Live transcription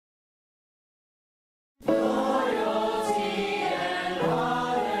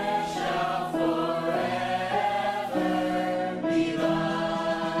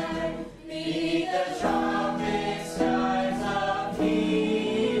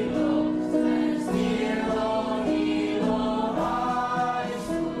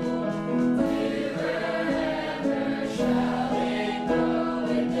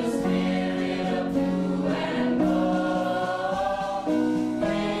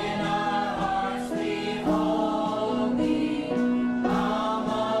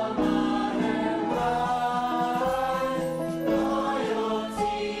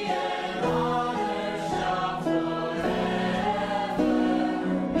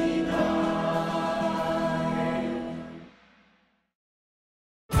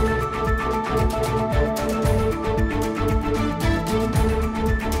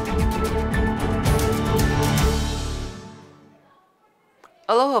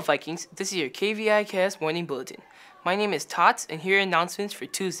Aloha Vikings, this is your KVIKS Morning Bulletin. My name is Tots, and here are announcements for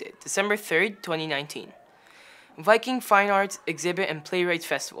Tuesday, December 3rd, 2019. Viking Fine Arts Exhibit and Playwrights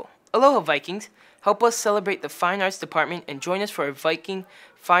Festival. Aloha Vikings, help us celebrate the Fine Arts Department and join us for our Viking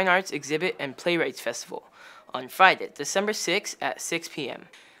Fine Arts Exhibit and Playwrights Festival on Friday, December 6th at 6 p.m.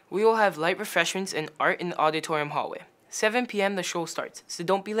 We will have light refreshments and art in the auditorium hallway. 7 p.m. the show starts, so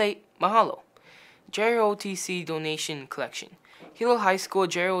don't be late. Mahalo. JROTC Donation Collection. Hilo High School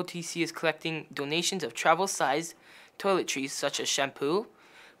JROTC is collecting donations of travel-sized toiletries such as shampoo,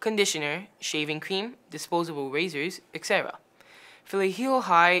 conditioner, shaving cream, disposable razors, etc. For the Hilo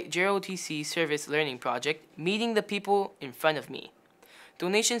High JROTC Service Learning Project, Meeting the People in Front of Me.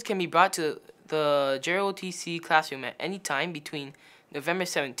 Donations can be brought to the JROTC classroom at any time between November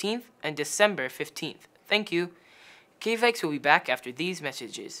 17th and December 15th. Thank you. KVIKS will be back after these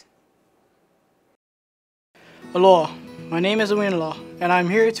messages. Aloha, my name is Waianuenue, and I'm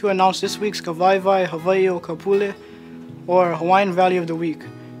here to announce this week's Kawaiiwai Hawaii o Kapule, or Hawaiian Value of the Week.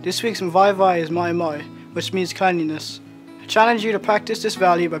 This week's Waiver is Mai Mai, which means cleanliness. I challenge you to practice this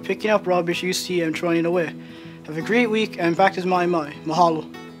value by picking up rubbish you see and throwing it away. Have a great week and practice Mai Mai.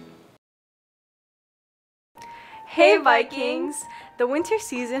 Mahalo. Hey Vikings! The winter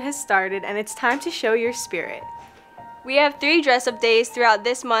season has started and it's time to show your spirit. We have 3 dress-up days throughout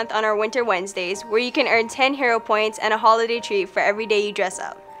this month on our Winter Wednesdays, where you can earn 10 hero points and a holiday treat for every day you dress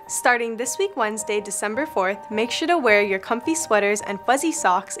up. Starting this week Wednesday, December 4th, make sure to wear your comfy sweaters and fuzzy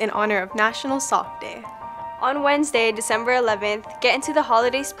socks in honor of National Sock Day. On Wednesday, December 11th, get into the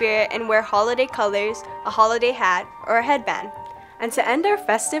holiday spirit and wear holiday colors, a holiday hat, or a headband. And to end our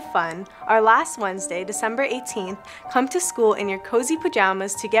festive fun, our last Wednesday, December 18th, come to school in your cozy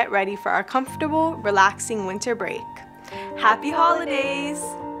pajamas to get ready for our comfortable, relaxing winter break. Happy holidays!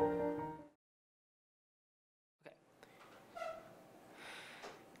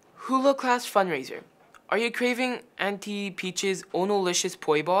 Hula Class Fundraiser. Are you craving Auntie Peach's Onolicious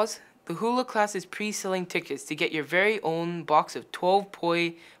Poi Balls? The Hula Class is pre-selling tickets to get your very own box of 12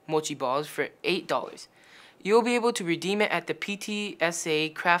 Poi Mochi Balls for $8. You'll be able to redeem it at the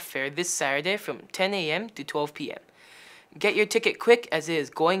PTSA Craft Fair this Saturday from 10 a.m. to 12 p.m. Get your ticket quick as it is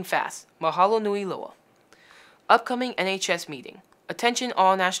going fast. Mahalo nui loa. Upcoming NHS meeting. Attention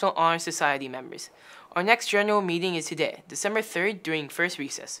all National Honor Society members. Our next general meeting is today, December 3rd during first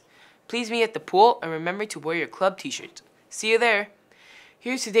recess. Please meet at the pool and remember to wear your club t-shirts. See you there.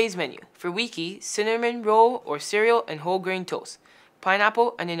 Here's today's menu. For Wiki, cinnamon roll or cereal and whole grain toast,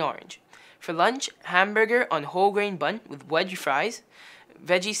 pineapple and an orange. For lunch, hamburger on whole grain bun with wedge fries,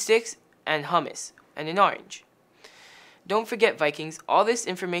 veggie sticks and hummus, and an orange. Don't forget, Vikings, all this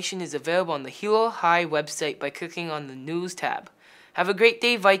information is available on the Hilo High website by clicking on the News tab. Have a great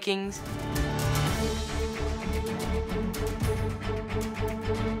day, Vikings!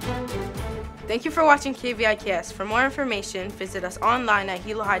 Thank you for watching KVIKS. For more information, visit us online at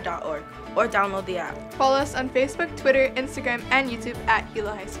hilohigh.org or download the app. Follow us on Facebook, Twitter, Instagram, and YouTube at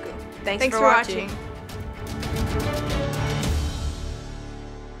Hilo High School. Thanks for watching.